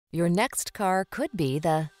Your next car could be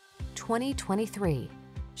the 2023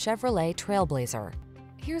 Chevrolet Trailblazer.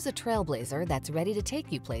 Here's a Trailblazer that's ready to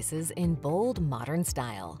take you places in bold, modern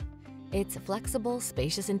style. Its flexible,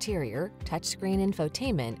 spacious interior, touchscreen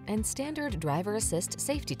infotainment, and standard driver assist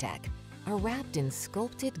safety tech are wrapped in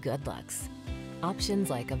sculpted good looks. Options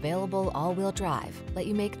like available all-wheel drive let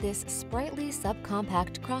you make this sprightly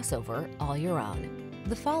subcompact crossover all your own.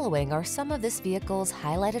 The following are some of this vehicle's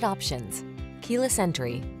highlighted options: keyless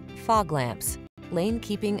entry, fog lamps, lane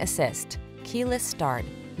keeping assist, keyless start,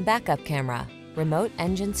 backup camera, remote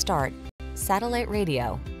engine start, satellite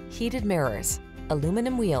radio, heated mirrors,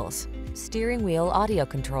 aluminum wheels, steering wheel audio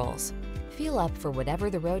controls. Feel up for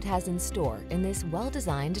whatever the road has in store in this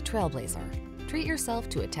well-designed Trailblazer. Treat yourself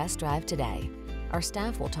to a test drive today. Our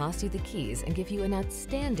staff will toss you the keys and give you an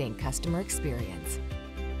outstanding customer experience.